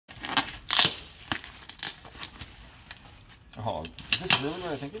Oh, is this really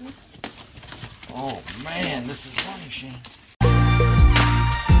what I think it is? Oh man, this is funny, Shane.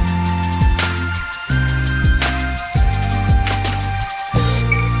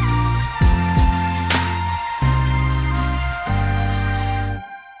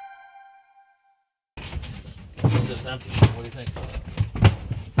 It's just empty, Shane. What do you think?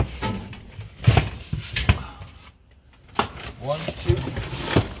 1, 2.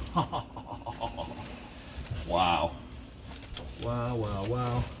 Wow. Wow, wow,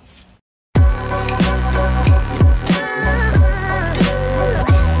 wow.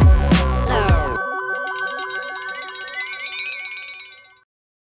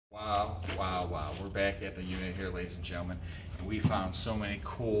 Wow, wow, wow. We're back at the unit here, ladies and gentlemen, and we found so many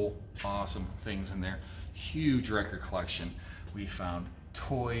cool, awesome things in there. Huge record collection. We found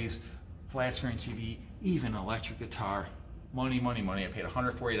toys, flat screen TV, even electric guitar. Money, money, money. I paid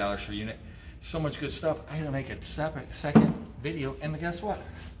 $140 for a unit. So much good stuff. I had to make a second video, and guess what?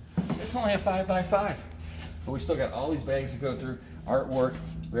 It's only a 5x5. But we still got all these bags to go through. Artwork.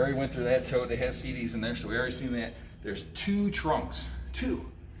 We already went through that tote. It has CDs in there, so we already seen that. There's 2 trunks. 2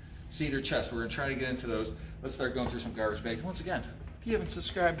 cedar chests. We're going to try to get into those. Let's start going through some garbage bags. Once again, if you haven't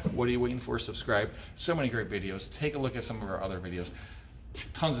subscribed, what are you waiting for? Subscribe. So many great videos. Take a look at some of our other videos.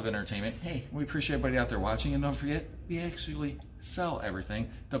 Tons of entertainment. Hey, we appreciate everybody out there watching, and don't forget, we actually sell everything.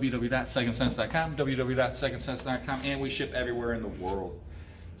 www.secondsense.com, www.secondsense.com, and we ship everywhere in the world.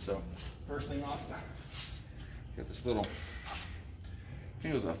 So, first thing off, got this little, I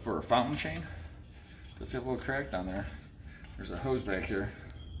think it was for a fountain chain. Just have a little crack down there. There's a hose back here.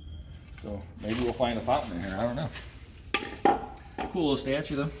 So, maybe we'll find a fountain in here, I don't know. Cool little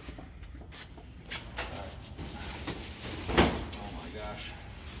statue though.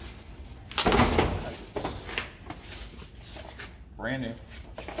 Brand new.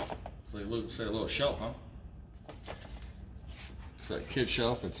 It's like a little shelf, huh? It's that kid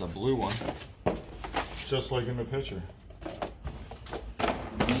shelf. It's a blue one, just like in the picture.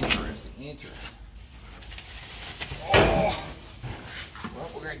 Interesting, interesting. Oh, well,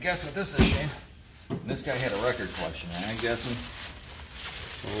 we're gonna guess what this is, Shane. And this guy had a record collection, and I'm guessing.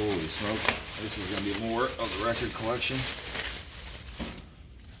 Holy smoke! This is gonna be more of the record collection.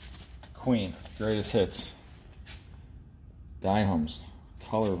 Queen, greatest hits. Dihums,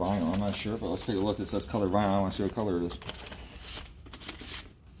 color vinyl. I'm not sure, but let's take a look. It says color vinyl. I want to see what color it is.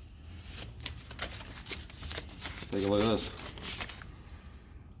 Take a look at this.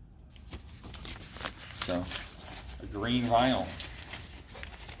 So, a green vinyl.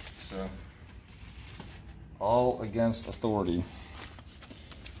 So, All Against Authority.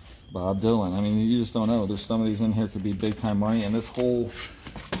 Bob Dylan. I mean, you just don't know. There's some of these in here could be big time money, and this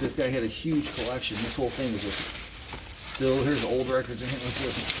guy had a huge collection. This whole thing was just. Still, here's old records in here. What's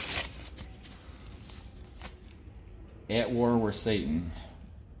this? At War with Satan.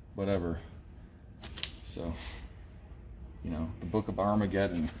 Whatever. So, you know, the Book of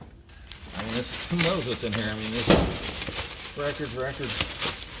Armageddon. I mean, who knows what's in here? I mean, this is records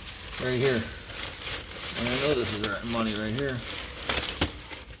right here. And I know this is money right here.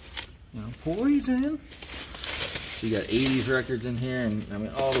 You know, Poison. So you got 80s records in here, and I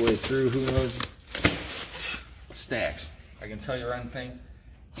mean, all the way through. Who knows? Stacks. I can tell you one thing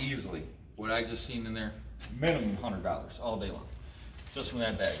easily. What I just seen in there, minimum $100 all day long, just from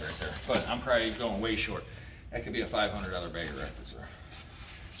that bag right there. But I'm probably going way short. That could be a $500 bag of records there.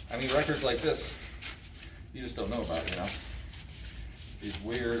 I mean, records like this, you just don't know about, you know. These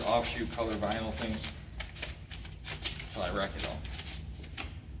weird offshoot color vinyl things. So I wreck it all.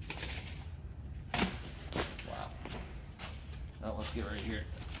 Wow. Now let's get right here.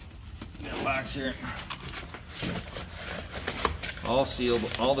 Got a box here. All sealed,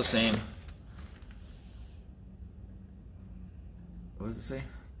 all the same. What does it say?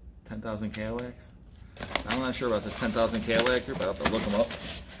 10,000 Cadillacs? I'm not sure about this 10,000 Cadillac here, but I'll have to look them up.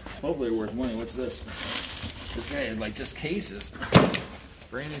 Hopefully they're worth money. What's this? This guy had like just cases.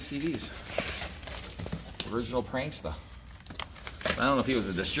 Brand new CDs. Original Prankster. I don't know if he was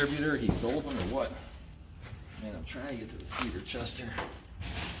a distributor, he sold them, or what. Man, I'm trying to get to the cedar chest here.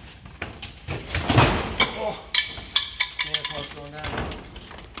 Oh! Santa Claus going down.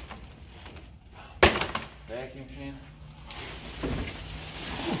 Vacuum machine.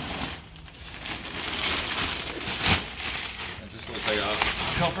 That just looks like a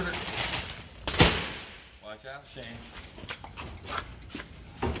comforter. Watch out, Shane.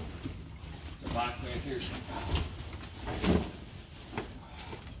 There's a box back here, Shane.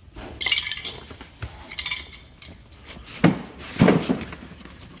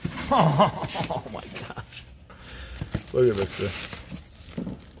 Oh my gosh. Look at this thing.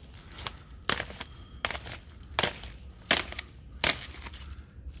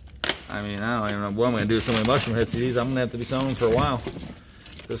 I mean, I don't even know what I'm going to do with so many mushroom head CDs. I'm going to have to be selling them for a while.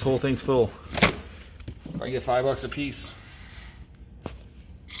 This whole thing's full. If I get $5 a piece,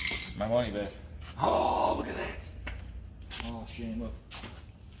 it's my money back. Oh, look at that. Oh, Shane, look.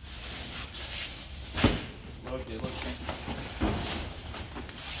 Look, Shane.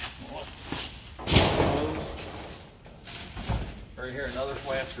 Close. Right here, another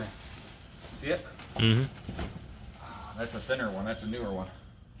flat screen. See it? Mm-hmm. That's a thinner one. That's a newer one.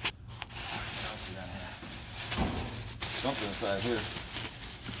 What else you got here? Something inside here.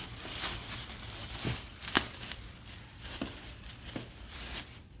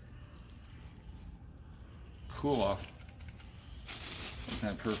 Cool off. Some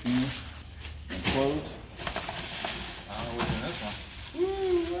kind of perfume and clothes. I don't know what's in this one.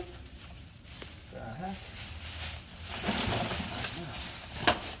 Woo! What the heck? What's this?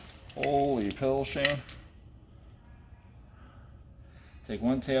 Holy pill, Shane. Take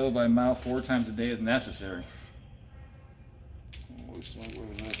one tablet by mouth 4 times a day as necessary. What is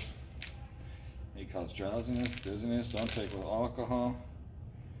this? It causes drowsiness, dizziness. Don't take with alcohol.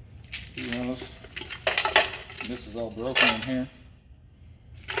 Who knows? This is all broken in here.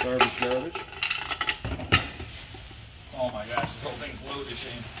 Garbage. Oh my gosh, this whole thing's loaded,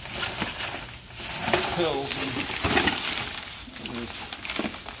 Shane. Pills. There's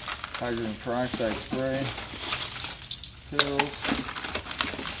hydrogen peroxide spray. Pills.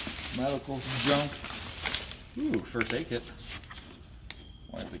 Medical junk. Ooh, first aid kit.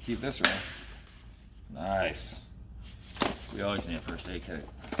 We'll have to keep this around. Nice. We always need a first aid kit.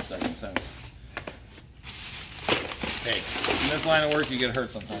 Second sense. Hey, in this line of work, you get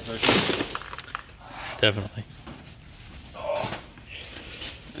hurt sometimes, right? Definitely. Oh,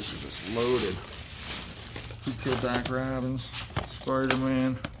 this is just loaded. Who Killed Doc Robbins?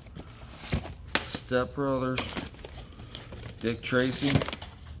 Spider-Man. Step Brothers. Dick Tracy.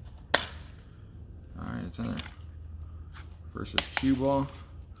 Alright, it's in there. Versus Cue Ball.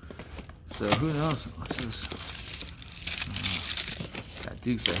 So who knows? What's this? Got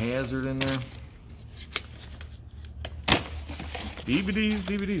Dukes of Hazzard in there.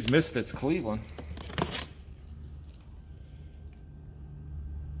 DVDs. Misfits Cleveland.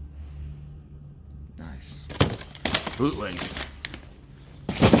 Nice. Bootlegs.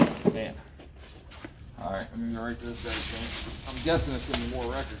 Man. Alright, let me go right to this bag, Shane. I'm guessing it's going to be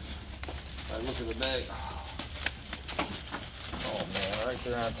more records. If I look at the bag. Oh man, right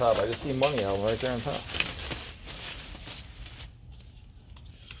there on top. I just see Money Album right there on top.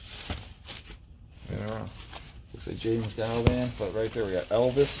 Yeah, looks like James Galvan, but right there we got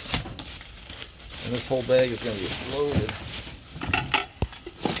Elvis. And this whole bag is going to be loaded.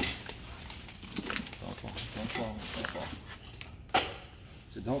 Don't fall.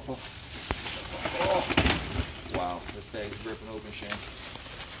 So don't fall. Oh. Wow, this bag's ripping open, Shane.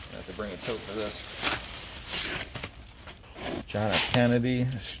 I have to bring a tote for this. John F. Kennedy,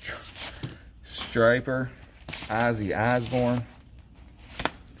 Striper, Ozzy Osbourne.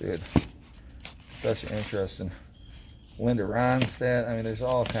 Dude, such an interesting. Linda Ronstadt. I mean, there's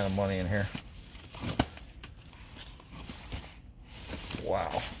all kind of money in here.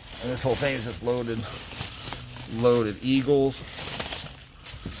 Wow. And this whole thing is just loaded. Loaded. Eagles,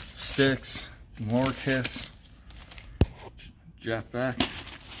 Styx, more Kiss, Jeff Beck.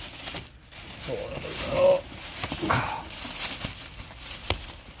 Oh.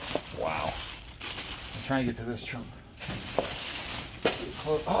 Wow. I'm trying to get to this trunk.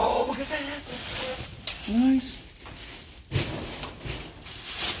 Oh, look at that. Nice.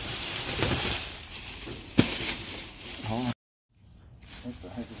 Hold on. What the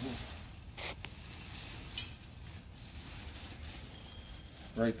heck is this?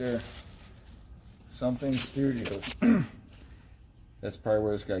 Right there. Something Studios. That's probably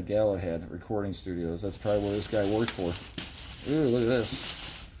where this guy Galahad, Recording Studios. That's probably where this guy worked for. Ooh, look at this.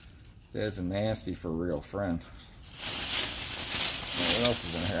 That's a nasty for real friend. What else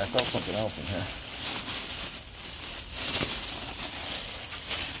is in here? I felt something else in here.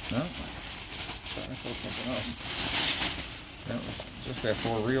 No? I felt something else. That was just that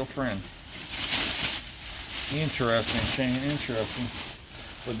for a real friend. Interesting, Shane, interesting.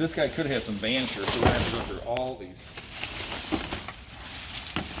 But this guy could have some band shirts, so we're going to have to go through all these.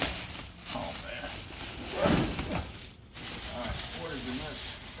 Oh, man. Alright, what is in this?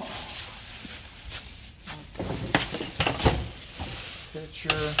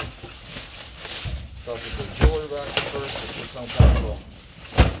 Picture. Thought this was a jewelry box at first. This is some kind of a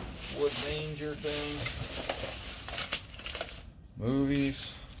wood manger thing. Movies.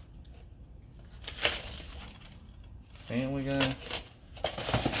 Family Guy.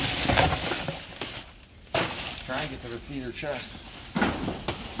 Try and get to the cedar chest.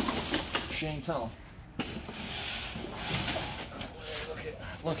 Shane, tell him.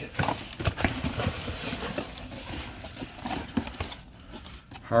 Look at.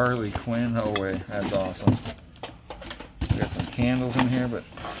 Harley Quinn, no way, that's awesome. Got some candles in here, but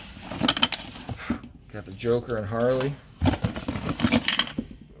got the Joker and Harley.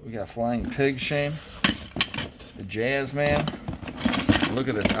 We got Flying Pig, Shane. The Jazz Man. Look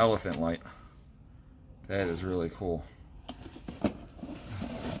at this elephant light. That is really cool.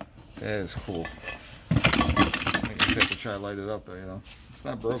 That is cool. I think I have to try to light it up though, you know. It's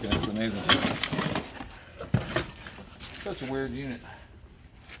not broken, it's amazing. Such a weird unit.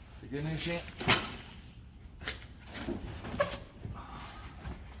 The good news, Shane?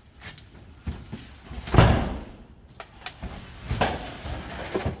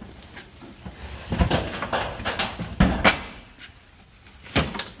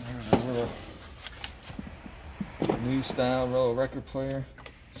 New style roll record player,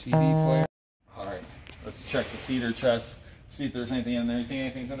 CD player. All right, let's check the cedar chest, see if there's anything in there. You think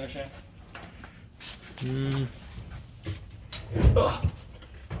anything's in there, Shane?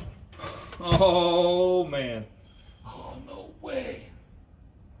 Oh man! Oh no way!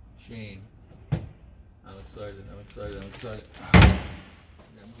 Shane, I'm excited. I'm excited. I'm excited. I gotta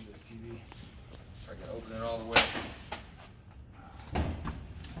move this TV. I gotta open it all the way.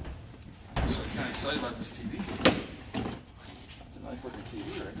 I'm so kind of excited about this TV. It's a nice looking TV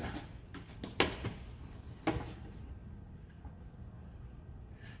right there.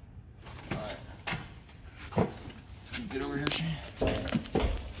 Alright. Can you get over here, Shane?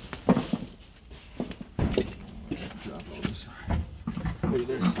 Drop all this. Look at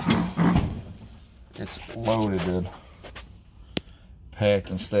this. It's loaded, dude. Packed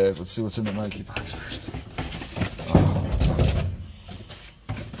and stacked. Let's see what's in the Nike box first.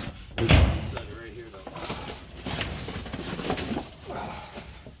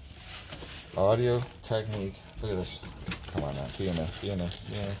 Audio Technique. Look at this. Come on now. Be in there. Be in there.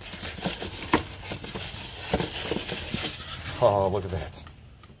 Be in there. Oh, look at that.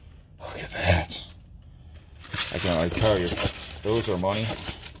 Look at that. I can't like tell you. Those are money.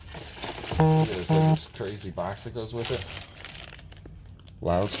 Look at this crazy box that goes with it.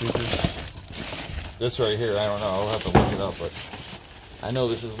 Loudspeakers. This right here, I don't know. I'll have to look it up, but I know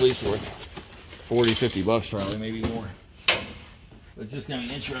this is at least worth 40, 50 bucks probably, maybe more. But it's just got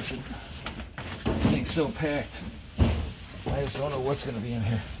me interested. This thing's so packed. I just don't know what's going to be in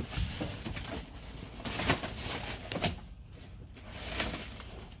here.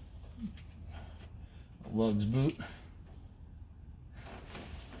 Lugs boot.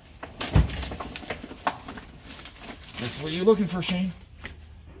 This is what you're looking for, Shane.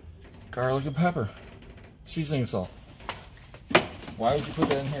 Garlic and pepper. Seasoning salt. Why would you put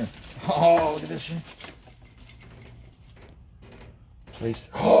that in here? Oh, look at this, Shane. Place.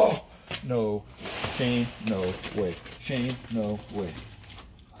 Oh! No. Shane, no way. Shane, no way.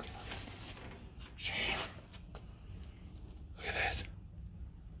 Shane. Look at that.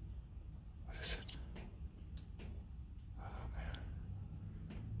 What is it? Oh, man.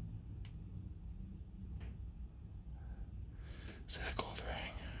 Is that a gold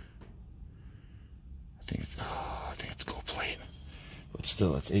ring? I think it's gold plate. But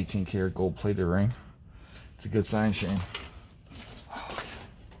still, it's 18 karat gold plated ring. It's a good sign, Shane.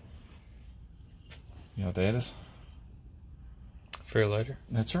 You know what that is? Fair lighter.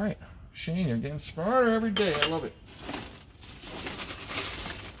 That's right. Shane, you're getting smarter every day. I love it.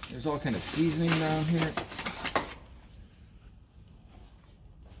 There's all kind of seasoning down here.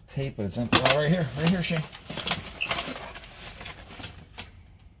 Tape, but it's empty. Oh, right here. Right here, Shane.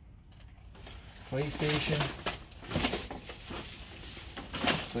 PlayStation.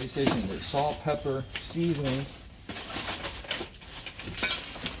 PlayStation. There's salt, pepper, seasonings.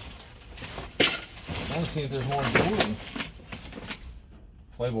 I want to see if there's more important.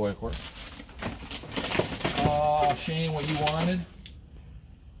 Playboy, of course. Oh, Shane, what you wanted?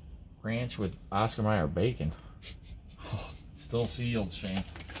 Ranch with Oscar Mayer bacon. Oh, still sealed, Shane.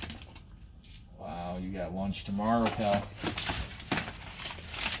 Wow, you got lunch tomorrow, pal.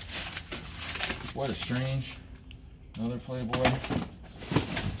 What a strange. Another Playboy.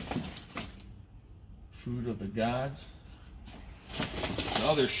 Food of the Gods.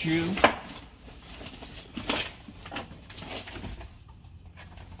 Another shoe.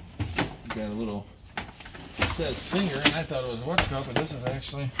 Got a little, it says singer, and I thought it was a watch cup, but this is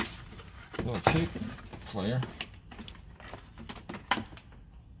actually a little tape player.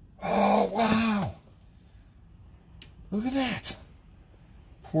 Oh, wow! Look at that!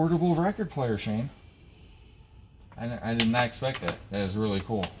 Portable record player, Shane. I did not expect that. That is really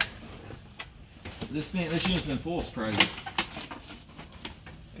cool. This unit's been full of surprises.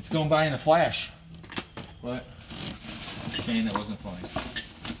 It's going by in a flash. But, Shane, that wasn't funny.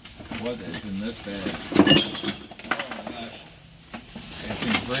 What is in this bag? Oh my gosh.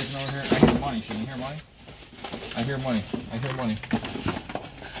 Everything's breaking over here. I hear money. Shane, you hear money? I hear money. I hear money.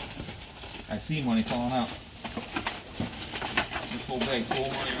 I see money falling out. This whole bag's full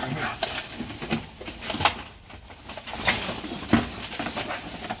of money right here.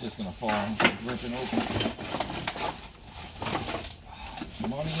 It's just gonna fall. It's like ripping open. There's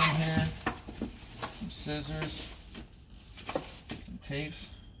money in here. Some scissors. Some tapes.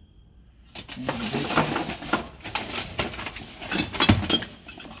 And the big thing.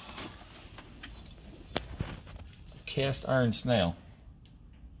 Cast iron snail.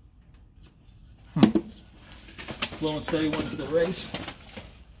 Slow and steady wins the race.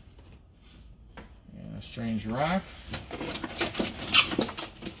 And a strange rock.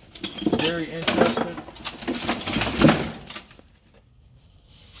 Very interested.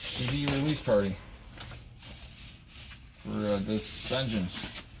 CD release party for this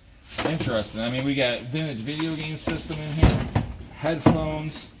Vengeance. Interesting. I mean, we got vintage video game system in here,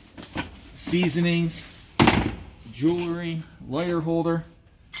 headphones, seasonings, jewelry, lighter holder.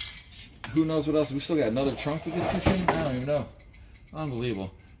 Who knows what else? We still got another trunk to get to, Shane? I don't even know.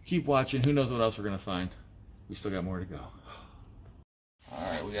 Unbelievable. Keep watching. Who knows what else we're going to find? We still got more to go.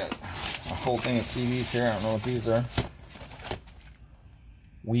 Alright, we got a whole thing of CDs here. I don't know what these are.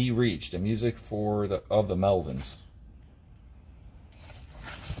 We Reached, the music for of the Melvins.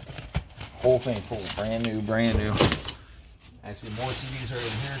 Whole thing full. Brand new, brand new. I see more CDs right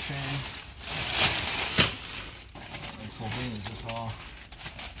in here, Shane. This whole thing is just all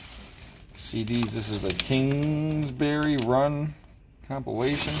CDs. This is the Kingsbury Run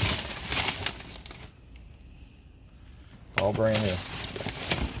compilation. All brand new.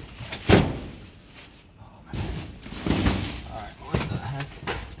 Oh, man. Alright, what the heck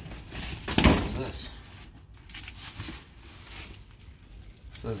is this?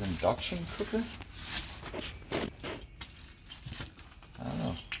 It says induction cooker? I don't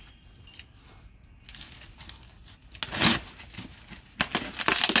know.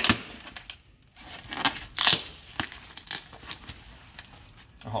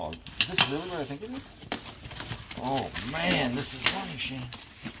 Oh, is this really what I think it is? Oh man, this is funny, Shane.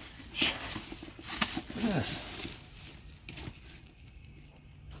 Look at this.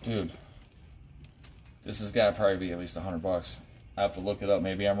 Dude. This has got to probably be at least $100. I have to look it up,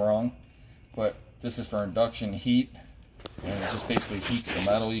 maybe I'm wrong. But this is for induction heat. And it just basically heats the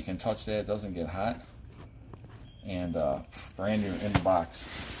metal. You can touch that, it doesn't get hot. And brand new in the box.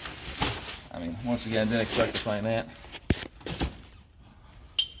 I mean, once again, I didn't expect to find that.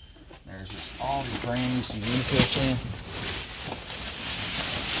 There's just all these brand new CDs here, Shane.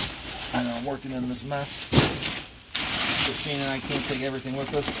 I know I'm working in this mess. So Shane and I can't take everything with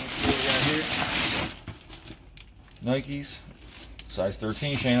us. Let's see what we got here. Nikes. Size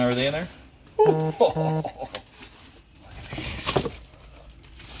 13, Shane, are they in there? Look at these.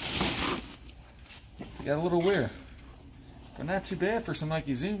 They got a little wear. But not too bad for some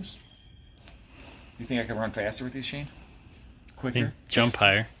Nike Zooms. You think I can run faster with these, Shane? Quicker? Jump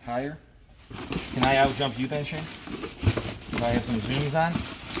higher. Higher? Can I out jump you then, Shane? If I have some zooms on?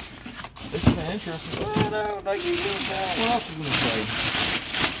 This has been interesting. Oh no, Nike zooms on. What else is in the trade?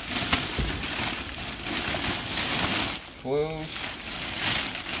 Clothes.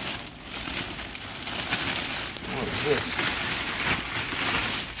 What is this?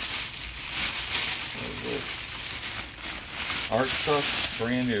 What is this? Art stuff,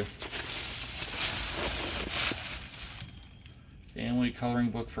 brand new. Family coloring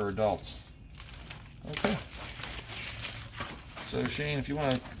book for adults. Okay. So Shane, if you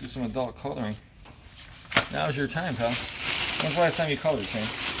want to do some adult coloring, now's your time, pal. When's the last time you colored, Shane?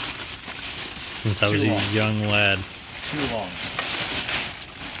 Since I was a young lad. Too long.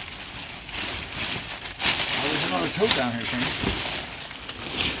 Oh, there's another tote down here, Shane.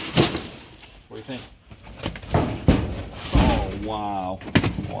 What do you think? Oh, wow.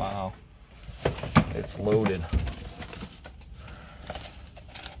 Wow. It's loaded.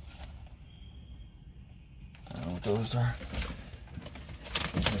 I don't know what those are.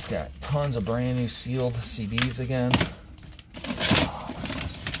 It's got tons of brand new sealed CDs again. Oh,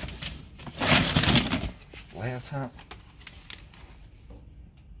 laptop.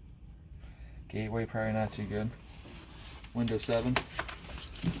 Gateway probably not too good. Windows 7.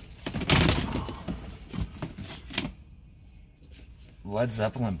 Led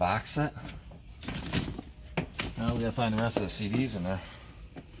Zeppelin box set. Now we gotta find the rest of the CDs in there.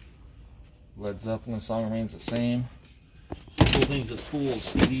 Led Zeppelin song remains the same. Whole thing's just full of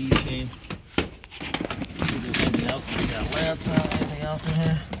CDs, Shane. See if there's anything else. We got laptop, anything else in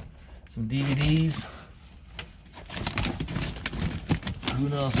here? Some DVDs. Who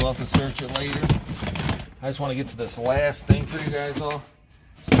knows? We'll have to search it later. I just want to get to this last thing for you guys all.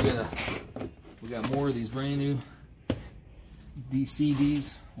 So we got more of these brand new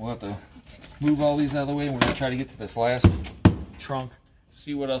CDs. We'll have to move all these out of the way, and we're going to try to get to this last trunk,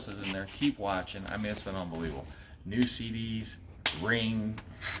 see what else is in there. Keep watching. I mean, it's been unbelievable. New CDs, Ring,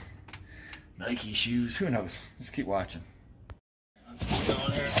 Nike shoes, who knows? Just keep watching. Let's keep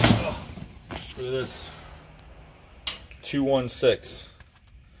going here. Oh, look at this. 216.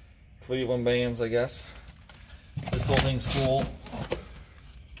 Cleveland bands, I guess. This whole thing's full.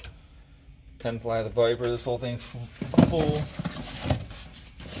 10 Fly the Viper, this whole thing's full.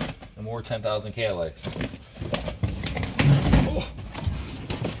 And more 10,000 Cadillacs. Oh.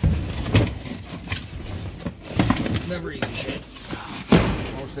 Never easy shit.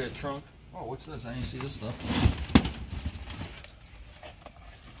 What's that trunk? Oh, what's this? I didn't see this stuff.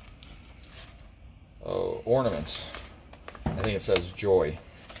 Oh, ornaments. I think it says Joy.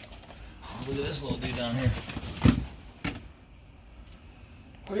 Oh, look at this little dude down here.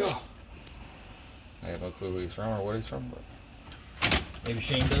 Oh yeah. I have no clue who he's from or what he's from, but maybe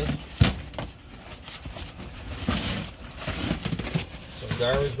Shane does. Some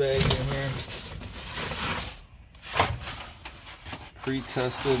garbage bags in here.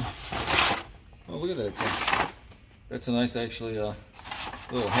 Pre-tested. Oh, look at that. That's a nice, actually, little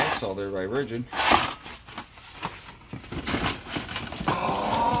hacksaw there by Rigid.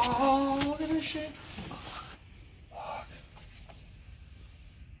 Oh, look at this shit. Look. What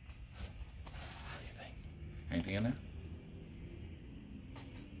do you think? Anything in there?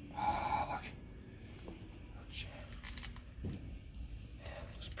 Oh, look. Oh, shit. And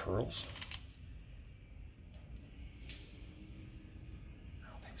those pearls.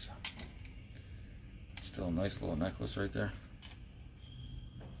 Still a nice little necklace right there.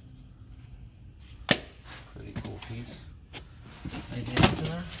 Pretty cool piece. Anything else in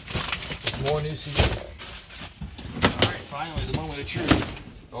there? There's more new CDs. Alright, finally the moment of truth.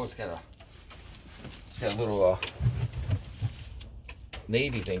 Oh, it's got a little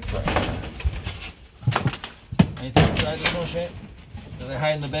navy thing for it. Anything inside this one, Shane? Do they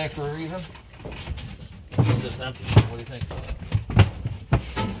hide in the back for a reason? It's just empty shit. What do you think?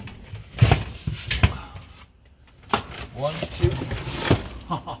 One, two.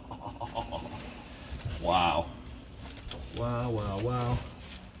 Wow. Wow, wow, wow.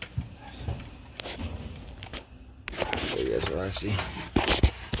 Show you guys what I see.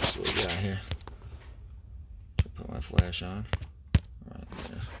 That's what we got here. Put my flash on. Right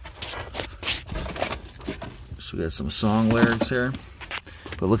there. So we got some song lyrics here.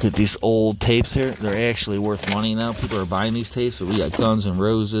 But look at these old tapes here. They're actually worth money now. People are buying these tapes. So we got Guns N'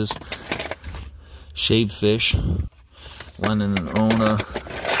 Roses, Shaved Fish, Lennon and Ona.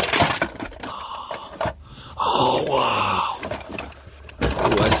 Oh, wow.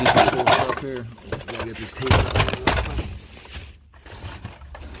 Oh, I see some cool stuff here. Gotta get these tapes out of here real quick.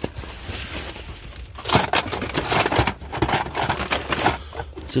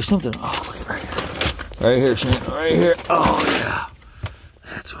 Is there something? Oh, look at right here. Right here, Shane. Right here. Oh, yeah.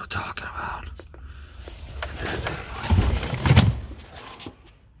 That's what I'm talking about.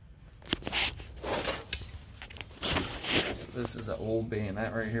 This is an old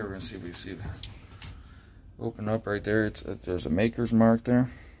bayonet right here. We're gonna see if we see that. Open up right there. There's a maker's mark there.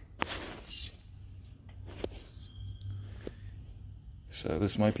 So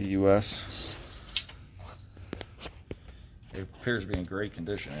this might be US. It appears to be in great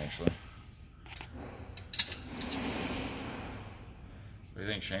condition, actually. What do you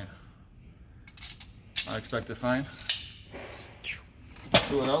think, Shane? Unexpected find? Let's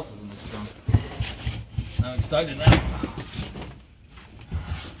see what else is in this trunk. I'm excited now.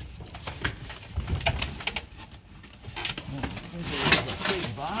 Seems like there's a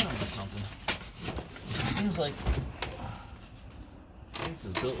fake bottom or something. It seems like this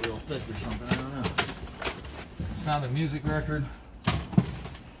is built real thick or something. I don't know. Sound of Music record.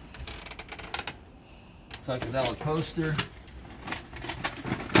 Psychedelic poster.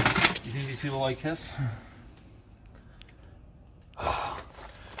 You think these people like Kiss?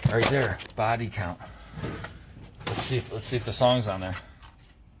 Right there, Body Count. Let's see if the song's on there.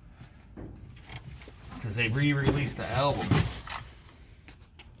 Because they re-released the album.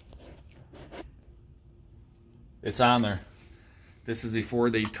 It's on there. This is before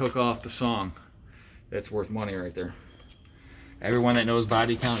they took off the song. That's worth money right there. Everyone that knows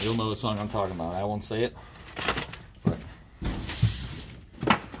Body Count, you'll know the song I'm talking about. I won't say it. But,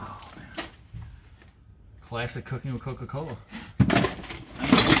 oh, man. Classic cooking with Coca-Cola.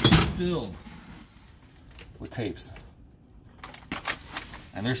 Filled with tapes.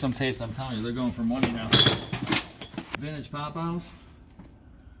 And there's some tapes, I'm telling you, they're going for money now. Vintage pop bottles.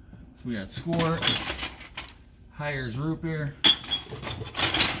 So we got Squirt, Hires Root Beer,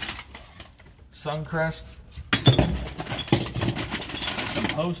 Suncrest. There's some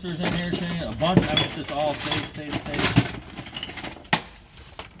posters in here, Shane. A bunch. I mean, it's just all tape.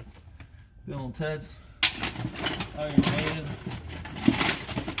 Bill and Ted's. Iron Maiden.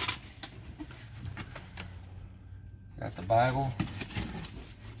 Got the Bible.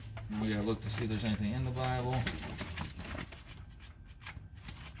 We gotta look to see if there's anything in the Bible.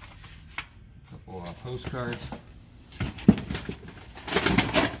 A couple postcards.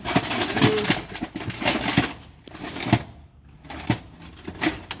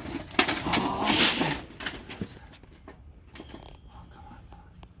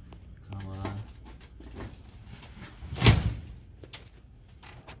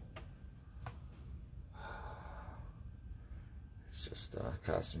 It's just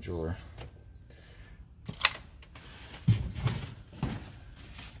costume jeweler.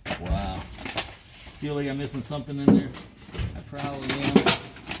 Wow. Feel like I'm missing something in there? I probably am.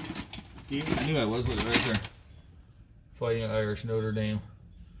 See, I knew I was. Look right there. Fighting Irish Notre Dame.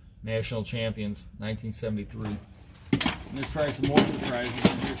 National champions, 1973. And there's probably some more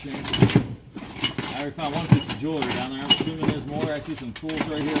surprises in here, Shane. I already found one piece of jewelry down there. I'm assuming there's more. I see some tools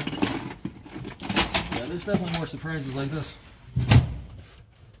right here. Yeah, there's definitely more surprises like this.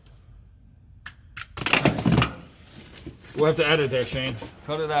 We'll have to edit there, Shane.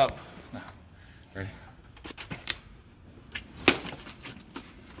 Cut it out. No. Ready?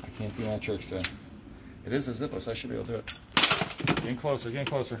 I can't do my tricks today. It is a Zippo, so I should be able to do it. Getting closer, getting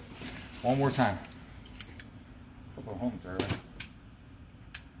closer. One more time. I'll go home early.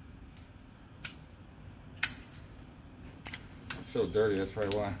 It's so dirty, that's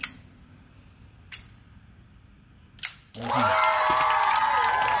probably why.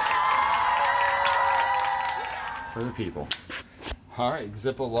 For the people. Alright,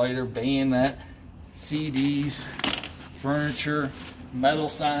 Zippo lighter, bayonet, CDs, furniture, metal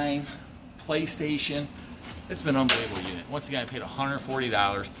signs, PlayStation. It's been an unbelievable unit. Once again, I paid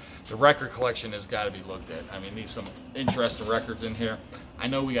 $140. The record collection has got to be looked at. I mean, there's some interesting records in here. I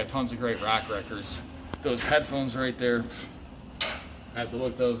know we got tons of great rock records. Those headphones right there, I have to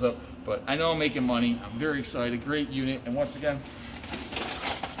look those up. But I know I'm making money. I'm very excited. Great unit. And once again,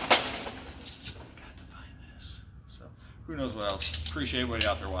 who knows what else. Appreciate everybody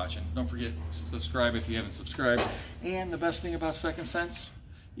out there watching. Don't forget to subscribe if you haven't subscribed. And the best thing about Second Sense,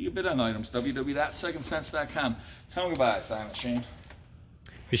 you can bid on items. www.secondsense.com. Tell them goodbye, Silent Shane.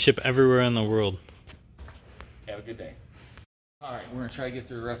 We ship everywhere in the world. Have a good day. All right, we're going to try to get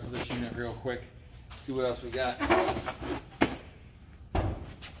through the rest of this unit real quick. See what else we got.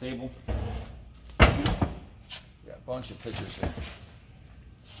 Table. We got a bunch of pictures here.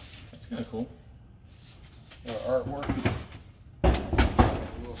 That's kind of cool. Our artwork.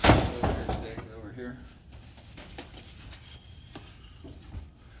 We'll stack it over here, stack it over here.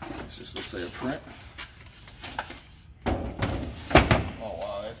 This just looks like a print. Oh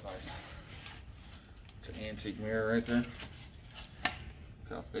wow, that's nice. It's an antique mirror right there.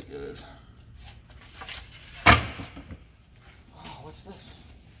 Look how thick it is. Oh, what's this?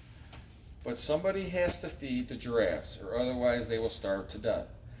 But somebody has to feed the giraffes, or otherwise they will starve to death.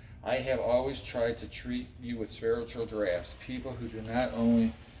 I have always tried to treat you with spiritual giraffes, people who do not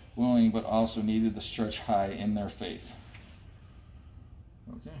only willing but also needed to stretch high in their faith.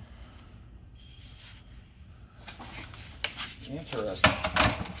 Okay. Interesting.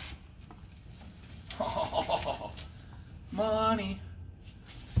 Oh, money.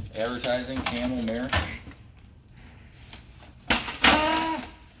 Advertising, camel, mare. Ah,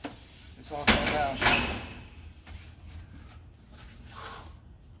 it's all coming down.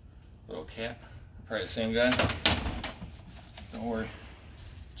 Little cat. Probably the same guy. Don't worry.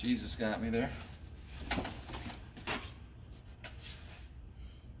 Jesus got me there.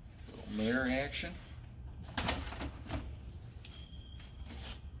 Little mirror action.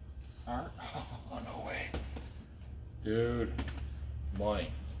 Art. Oh, no way. Dude.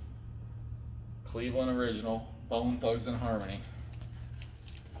 Money. Cleveland original. Bone Thugs and Harmony.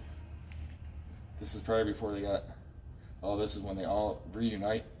 This is probably before they got... Oh, this is when they all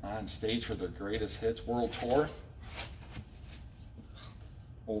reunite on stage for their greatest hits world tour.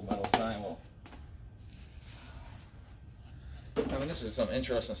 Old metal sign. Well, I mean, this is some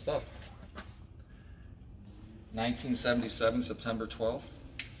interesting stuff. 1977, September 12th.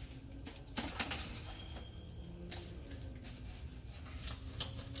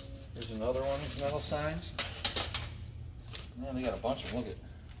 Here's another one, these metal signs. Man, they got a bunch of them. Look at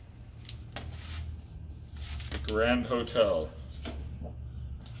Grand Hotel.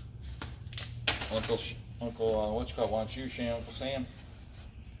 Uncle, what you call it? Wants you, Shane? Uncle Sam.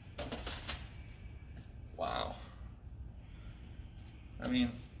 Wow. I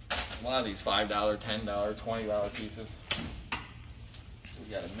mean, a lot of these $5, $10, $20 pieces. So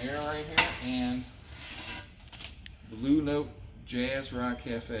we got a mirror right here and Blue Note Jazz Rock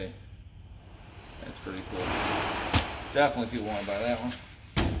Cafe. That's pretty cool. Definitely people want to buy that one.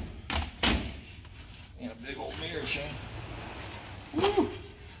 And a big old mirror, Shane. Woo!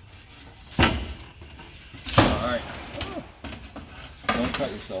 Alright. Don't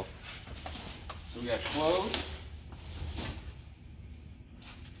cut yourself. So we got clothes.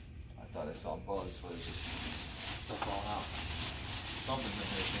 I thought I saw bugs, but it's just stuff falling out. Something's in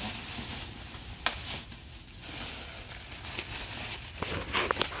here, Shane.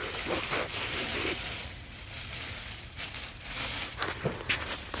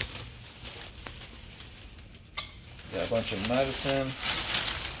 Got a bunch of medicine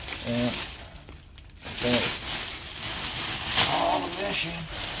and things. Oh, the mission.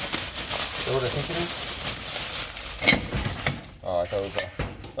 Is that what I think it is? Oh, I thought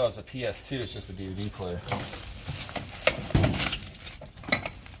it was a PS2. It's just a DVD player.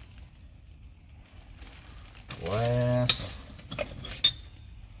 Glass.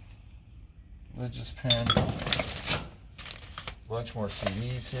 Religious pen. Bunch more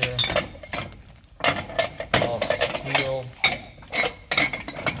CDs here. All sealed.